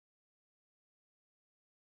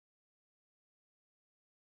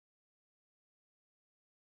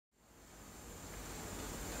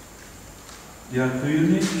Der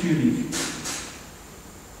grüne König.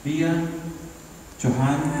 Wir,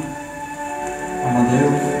 Johann,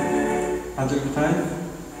 Amadeus, Adelreif,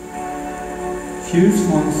 Fils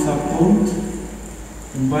von Sapront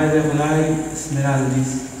und bei der Verleih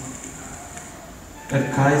Smeraldis. Der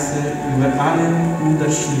Kaiser über allen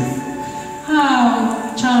Unterschied. How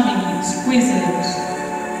charming, exquisite.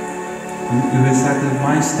 Und über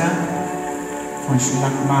Sattelmeister von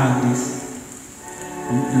Schlagmaldis.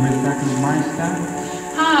 Und über Sattelmeister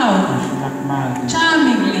How von Schlagmaldis.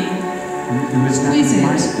 charmingly Und über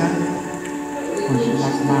Sattelmeister von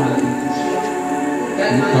Schlagmaldis.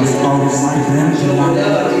 Und das ausgebrannte Land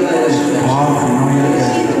braucht neue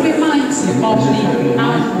Welt. it reminds you of the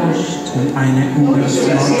outwashed. Und eine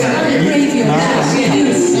ungeschlossene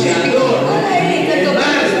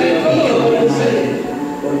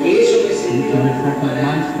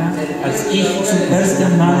als ich zum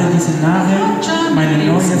ersten Mal diese Nachricht, meine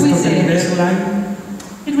neue Stockenberglein,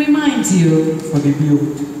 It reminds you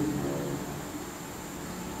vorgeführt,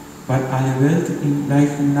 war alle Welt im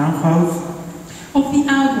gleichen Nachhaus, of the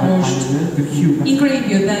war alle outwashed Welt gekübelt.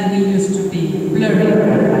 engravure that we used to be, blurry.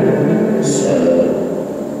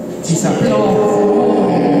 Dieser Blood.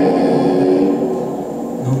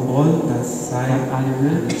 nun wohl, das sei alle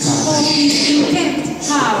Welt Of his inkept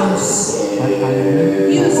house. war alle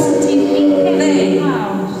Welt Used in inkept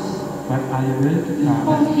house. war alle Welt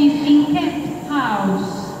Of his inkept house.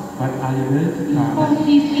 war alle Welt Of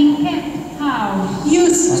his inkept house.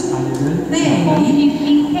 Used war alle Welt there. Of his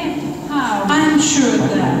inkept house. I am sure war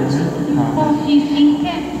alle that. Welt Of his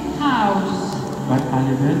inkept house. war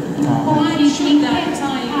alle Welt Of his inkept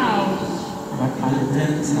house. war alle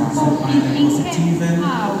Welt Of so his eine inkept positive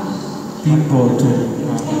house. Bedeutung.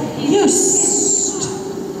 Used.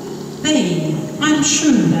 They, I'm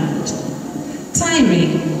sure that.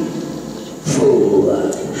 Tiring.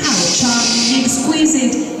 How charming,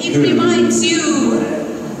 exquisite. It reminds you.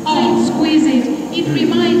 Exquisite. It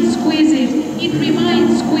reminds exquisite. It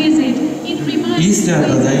reminds exquisite. It reminds Ist der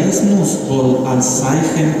Dadaismus wohl als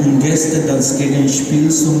Zeichen und Geste das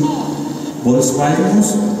Gegenspiel zum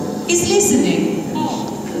Volkswagenismus? Is listening.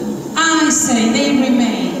 I say they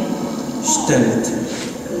remain. Stellt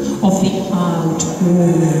Of the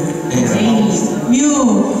outward. er aus.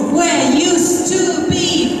 You were used to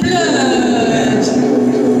be blurred.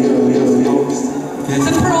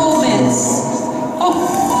 The province. Oh,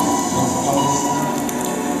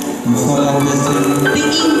 Und voller Beste the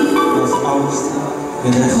ink. das Aus,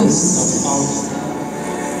 Gerecht das Aus,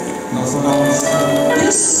 das Aus,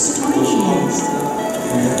 The street.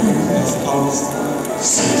 das Aus.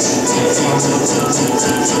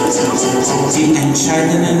 Die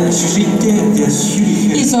entscheidenden Schritte der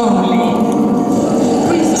Psyche Is only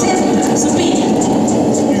pretend to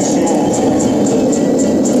be.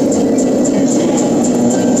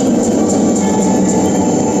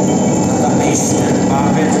 am besten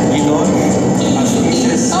waren die Leute, als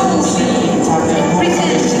dieses von der Hof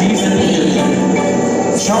geschrieben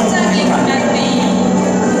wird. Schaut mal an,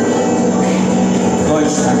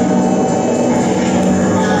 Deutschland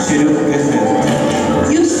zurückgeführt.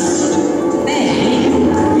 Used they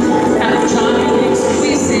have charming,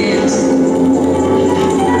 exquisite.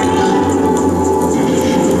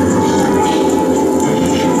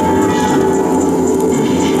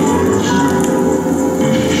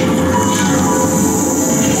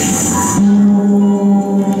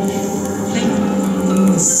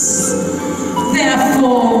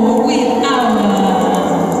 Therefore, with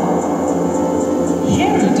our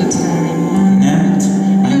hereditary Nennt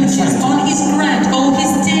eine just Zeitung. on his grand, on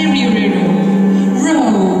his terrier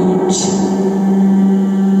road.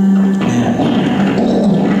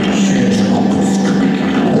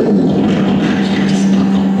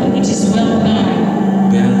 It is well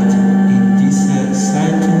known. Welt in dieser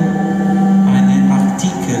Zeitung einen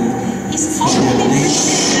Artikel Is only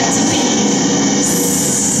pretended to be.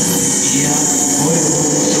 ihr Euro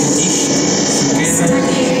und ich together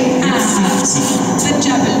Studying out the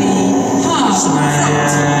jubilee.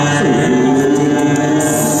 Hard,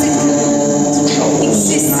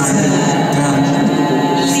 existed.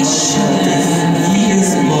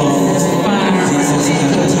 jedes Wort dieses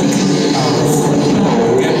Artikel aus.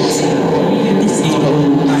 Gibt ihm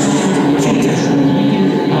eine Kette.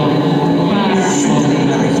 Schon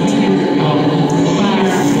leicht.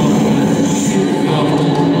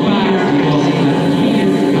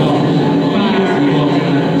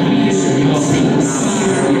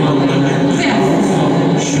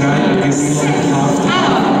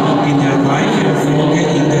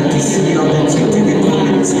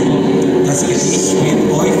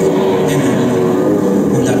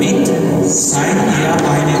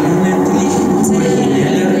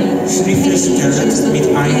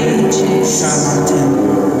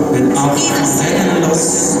 auf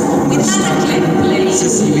Regenlos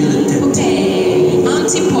Accessibilität.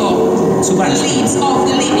 Zum Beispiel,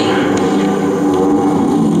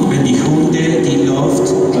 wenn die Hunde die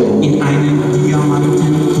Luft in einen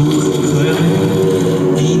Diamantentuch rühren,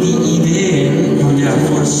 wie die Ideen von der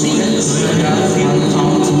Vorstellung von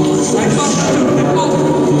Auto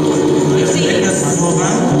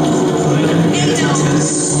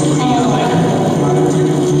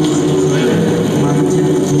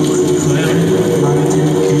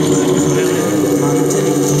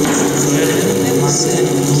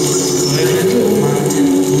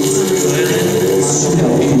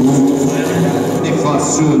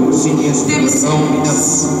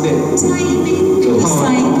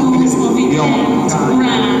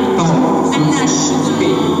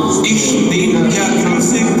Ich bin der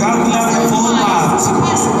Musikadler Vorrat.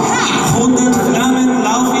 In 100 Flammen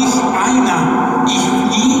lauf ich einer. Ich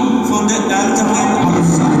flieh von der älteren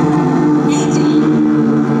Auszeit.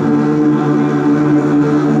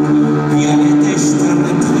 Violette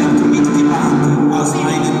Sterne trägt mit Gewand aus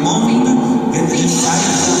meinem Mund, wenn die Zeit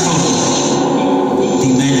kommt.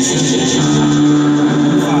 Die Menschen mit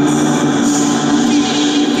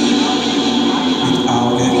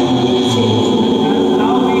Augen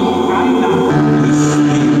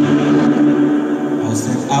aus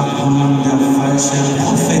dem Abgrund der falsche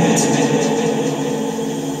Prophet.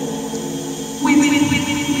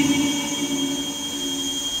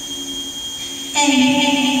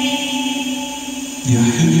 Wir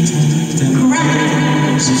hielten den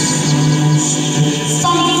Regen des Sonnenstücks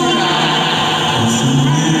auf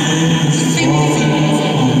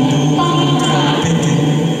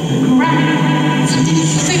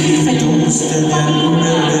dem Dunste der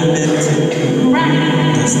Lunge Bette,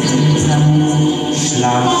 das Dunkeln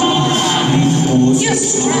schlaf mit Rosen.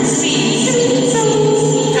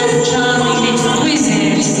 How charming,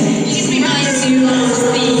 exquisite. It reminds you of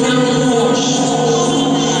the unwashed.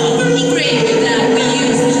 The grave that we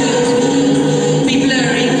used to be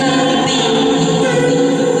blurring over the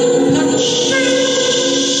noche.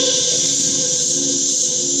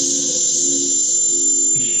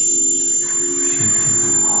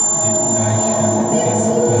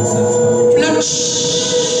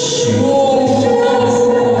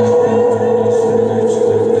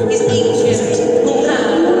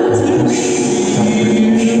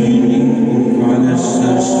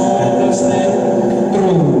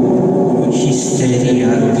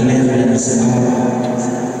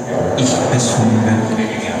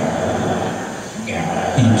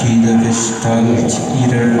 In jeder Gestalt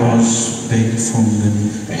ihrer Auswegungen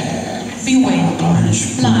Bewailing,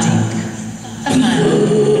 like a man,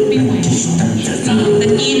 bewailing, the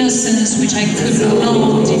innocence which I could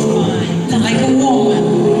not define, like a woman.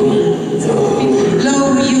 Lo,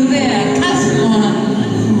 you there, Catherine.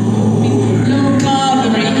 Lo,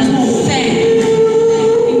 Carberry, thank.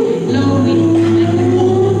 Lo,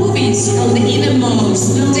 movies from the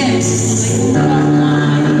innermost depths,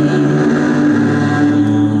 like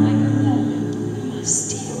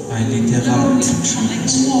a ein Literat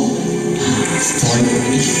steuert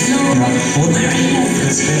mich der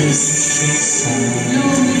unerheblichen Schicksal.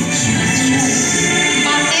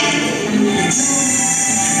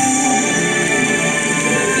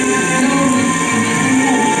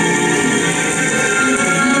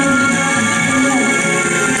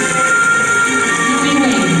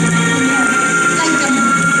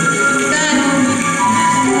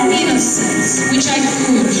 Which I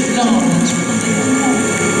could not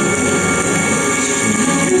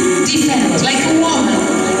defend like a woman.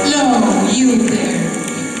 Lo, you there.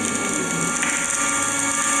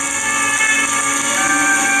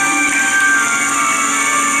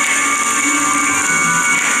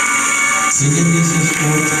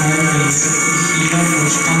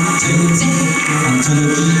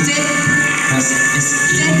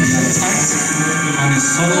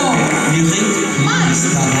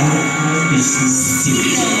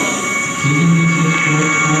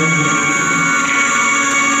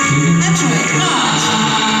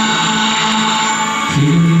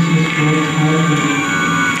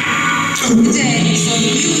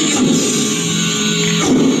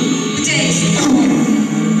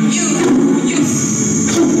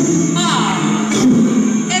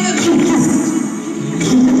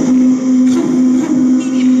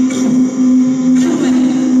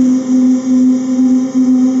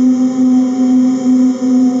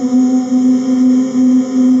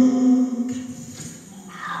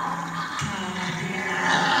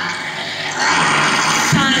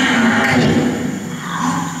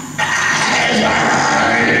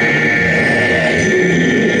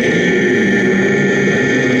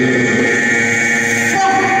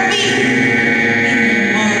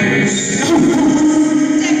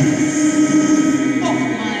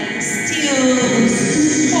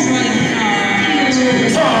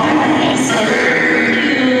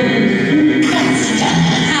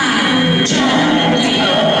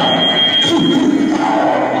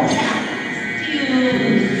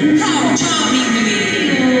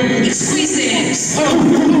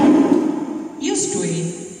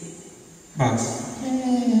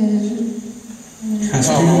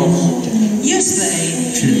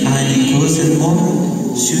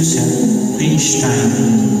 Rosenbaum, süßer Rinnstein.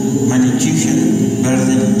 Meine Küchen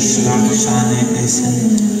werden Schlagsahne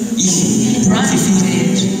essen. Ich, Fifi,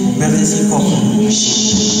 werde sie kochen.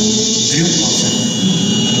 Glückkochen.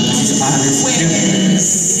 Das ist alles Glück.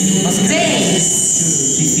 Was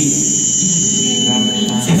Fifi.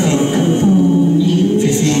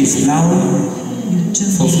 Fifi ist blau.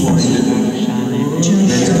 Vor Freude.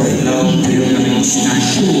 Wenn doch blau, Rinnstein.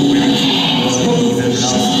 Meine Küchen werden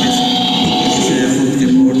blau essen. Sehr gut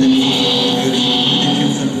geworden.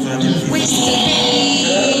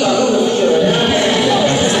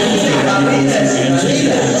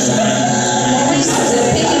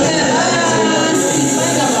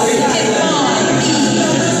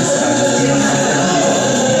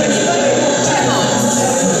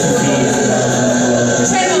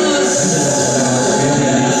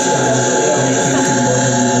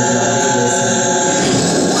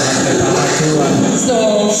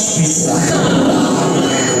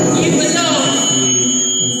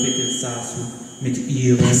 Mit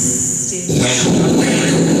ihrem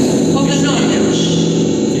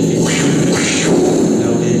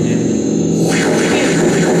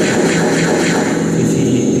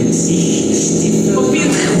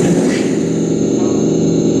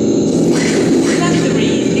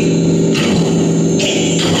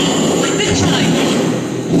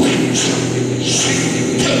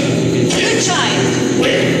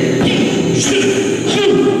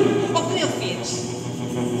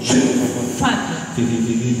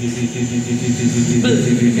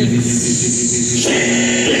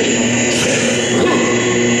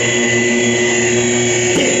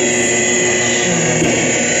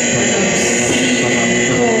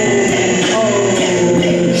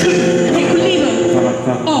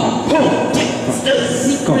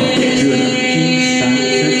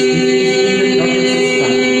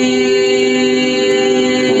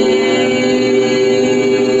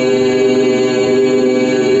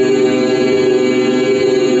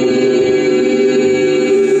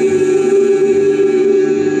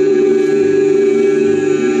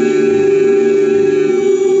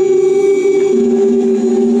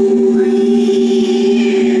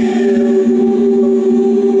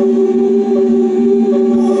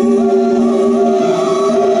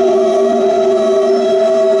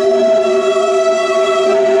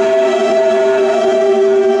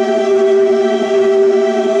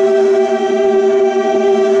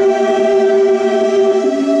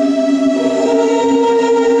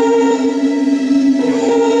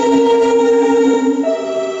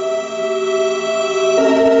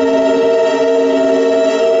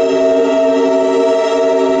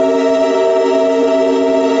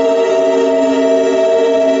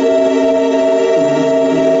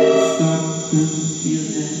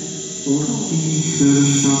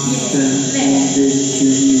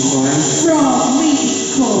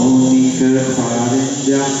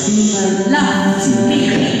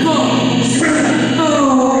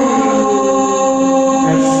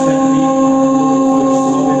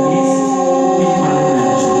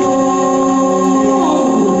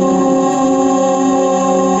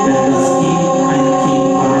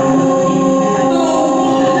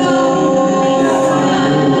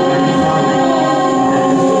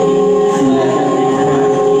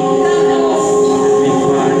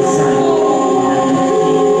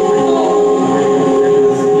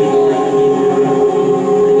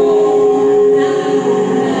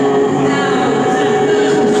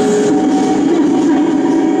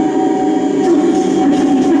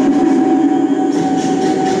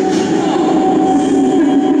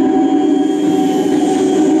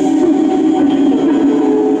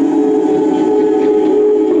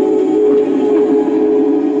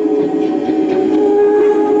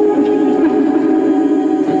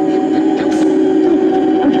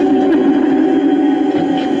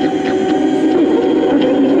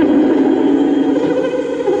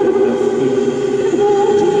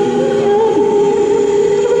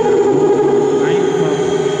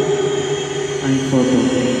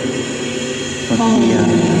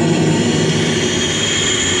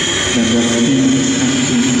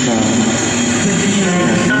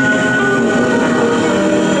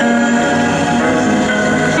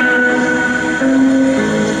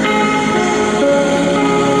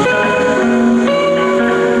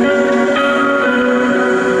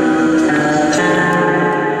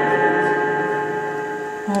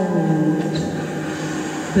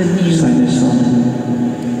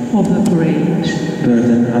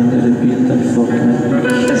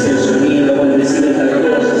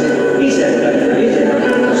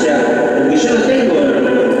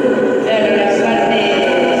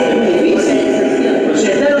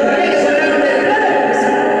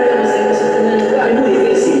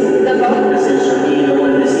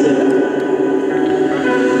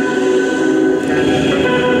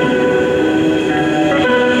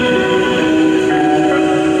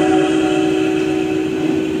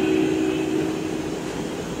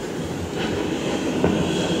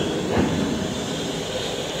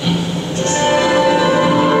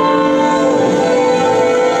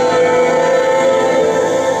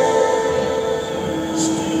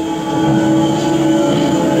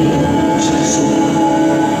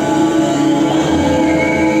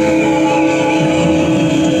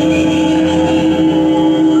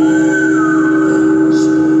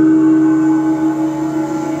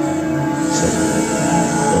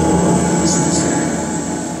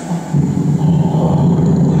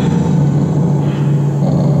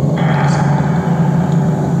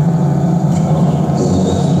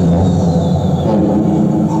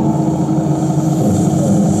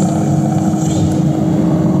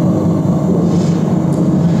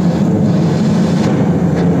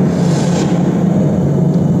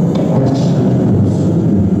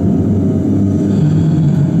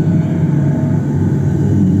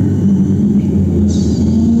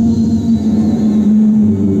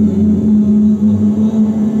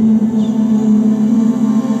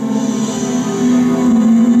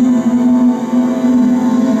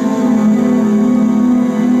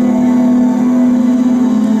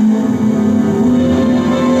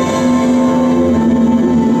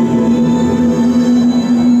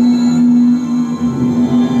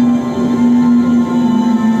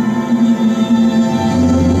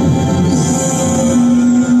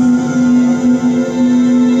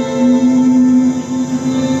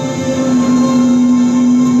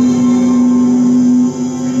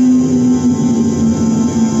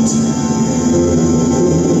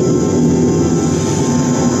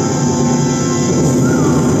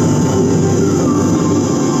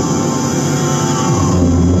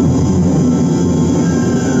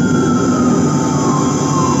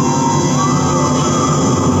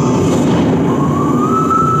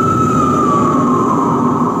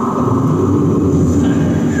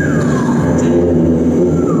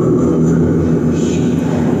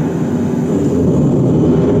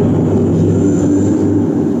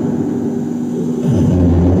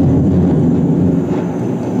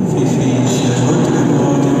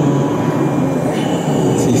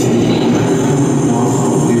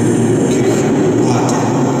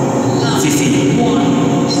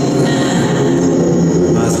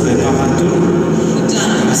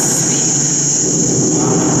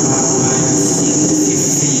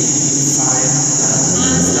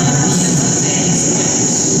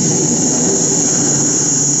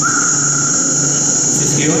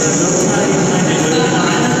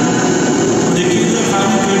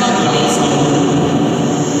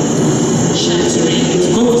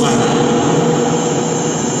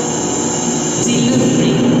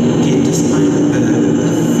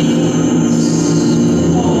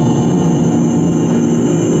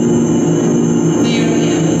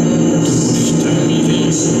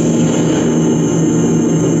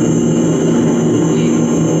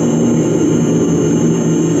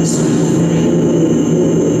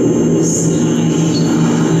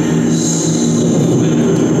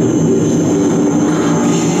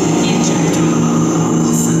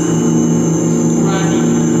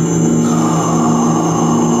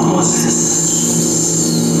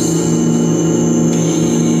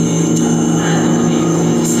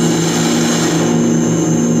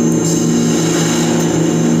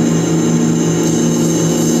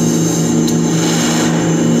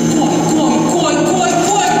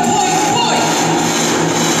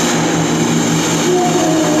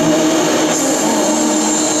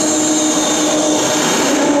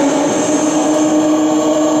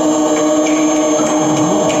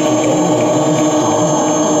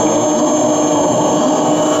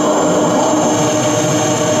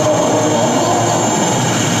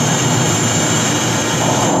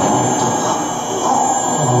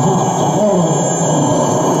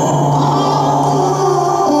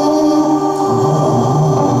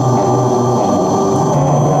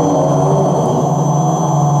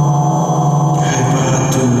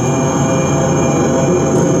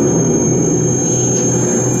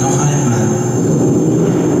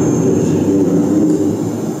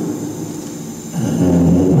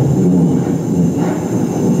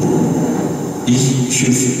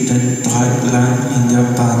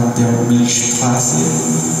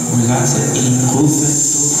und lasse ihn rufen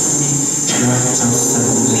durch die Schwarz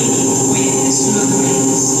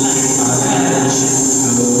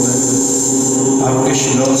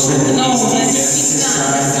abgeschlossen ist die erste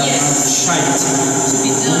Seite Scheit.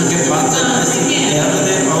 Umgewandelt ist die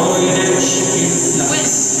Erde eure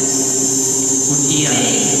Spielplatz. Und ihr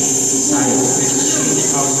seid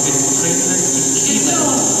verschieden aus Betrieben im Klima.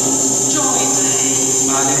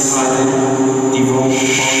 Alle, die wollen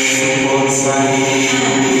Wort sein,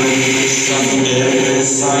 Erde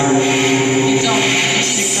sein.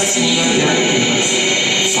 Schickt das Lied.